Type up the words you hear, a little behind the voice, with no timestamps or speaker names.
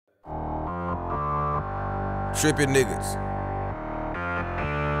Trippy niggas.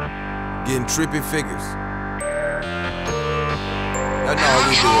 Getting trippy figures. That's all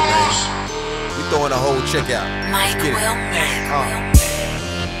we do, man. We throwing a whole check out. Mike Get will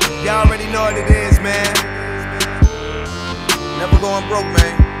Y'all already know what it is, man. Never going broke,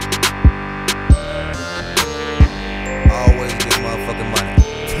 man. Always get motherfucking money.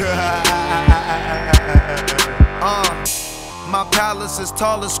 My palace is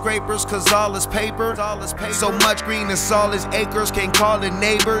tall as scrapers, cause all is paper. So much green it's all his acres, can't call it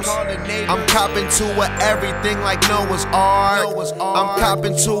neighbors. I'm copping to everything like Noah's Ark. I'm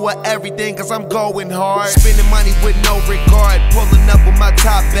copping to everything cause I'm going hard. Spending money with no regard, pulling up with my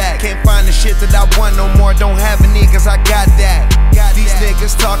top back. Can't find the shit that I want no more, don't have any cause I got that. These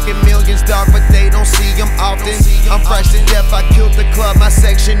niggas talking millions, dog, but they don't see them often. I'm fresh to death, I killed the club, my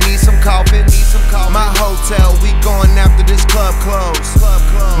section needs some coffin. My hotel, we going after this club close.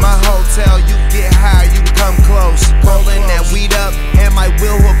 My hotel, you get high, you come close. Rolling that weed up, and my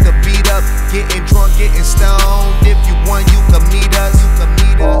will hook the beat up. Getting drunk, getting stoned. If you want, you can meet us.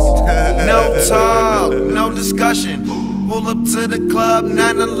 No talk, no discussion. Pull up to the club,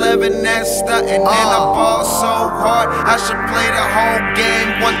 9/11, that's stuntin'. And I ball so hard, I should play the whole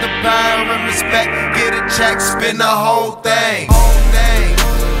game. Want the power and respect, get a check, spin the whole thing.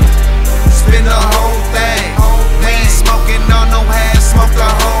 Spin the whole thing. We ain't smoking on no hash, smoke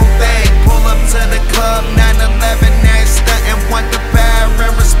the whole thing. Pull up to the club, 9/11, that's stuntin'. Want the power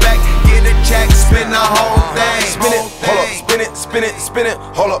and respect, get a check, spin the whole thing. Spin it, hold up, spin it, spin it, spin it,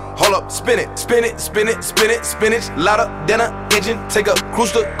 hold up, spin it, spin it, spin it, spin it, spinach, louder than an engine. Take a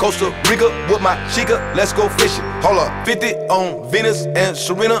cruise to Costa Rica with my chica, let's go fishing. Hold up, 50 on Venus and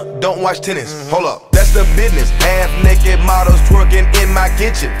Serena, don't watch tennis. Hold up, that's the business. Half naked models twerking in my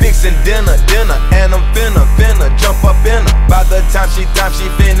kitchen, fixing dinner, and I'm finna jump up in her. By the time she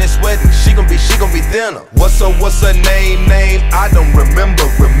finish sweating, she gon' be thinner. What's her name? I don't remember.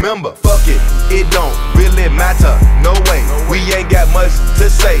 Fuck it, it don't really matter. No way, we ain't got much to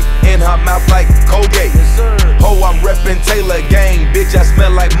say. In her mouth like Colgate. Ho, I'm reppin' Taylor gang, bitch, I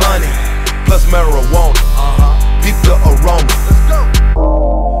smell like money. Plus marijuana, peep the aroma.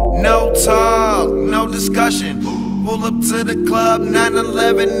 No talk, no discussion. Pull up to the club,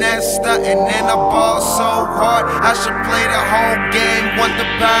 9/11, that's stuntin'. And I ball so hard, I should play the whole game. Want the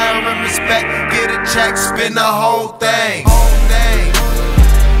power and respect, get a check, spin the whole thing.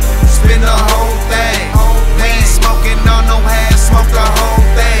 Spin the whole thing. We ain't smoking on no hash, smoke the whole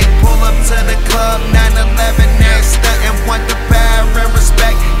thing. Pull up to the club, 9/11, that's stuntin'. Want the power and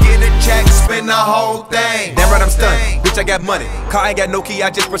respect, get a check, spin the whole thing. Damn right I'm stunned, bitch I got money. Car ain't got no key, I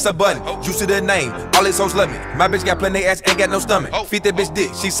just press a button. Used to the name, all these hoes love me. My bitch got plenty ass, ain't got no stomach. Feed that bitch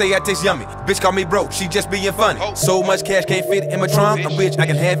dick, she say I taste yummy. Bitch call me broke, she just being funny. So much cash can't fit in my trunk. I'm rich, I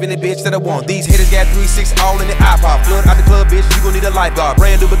can have any bitch that I want. These hitters got 3-6 all in the iPod. Flood out the club, bitch, you gon' need a lifeguard.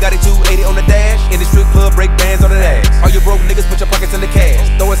 Brand new Bugatti 280 on the dash. In the strip club, break bands on the ass. All you broke niggas, put your pockets in the cash.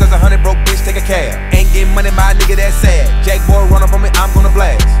 Throw us as 100 broke bitch, take a cab. Ain't getting money, my nigga, that's sad. Jack boy run up on me, I'm gonna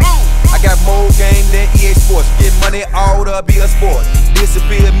blast. I got more game than EA Sports. Get money all to be a sport.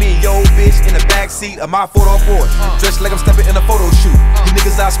 Disappear me, yo bitch, in the backseat of my photo Porsche. Dressed like I'm stepping in a photo shoot. You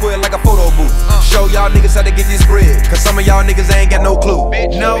niggas out square like a photo booth. Show y'all niggas how to get this bread, cause some of y'all niggas ain't got no clue.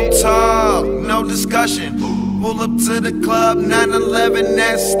 No talk, no discussion. Pull up to the club, 9/11,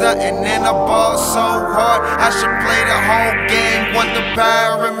 that's stuntin'. And I ball so hard, I should play the whole game. Want the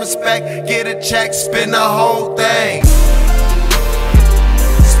power and respect, get a check, spin the whole thing.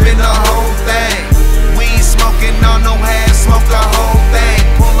 Spin the whole thing. We ain't smoking on no hash, smoke the whole thing.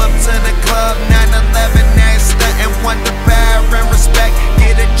 Pull up to the club, 9/11, that's stuntin'. Want the power and respect,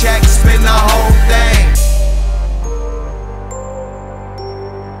 get a check, spin the whole thing.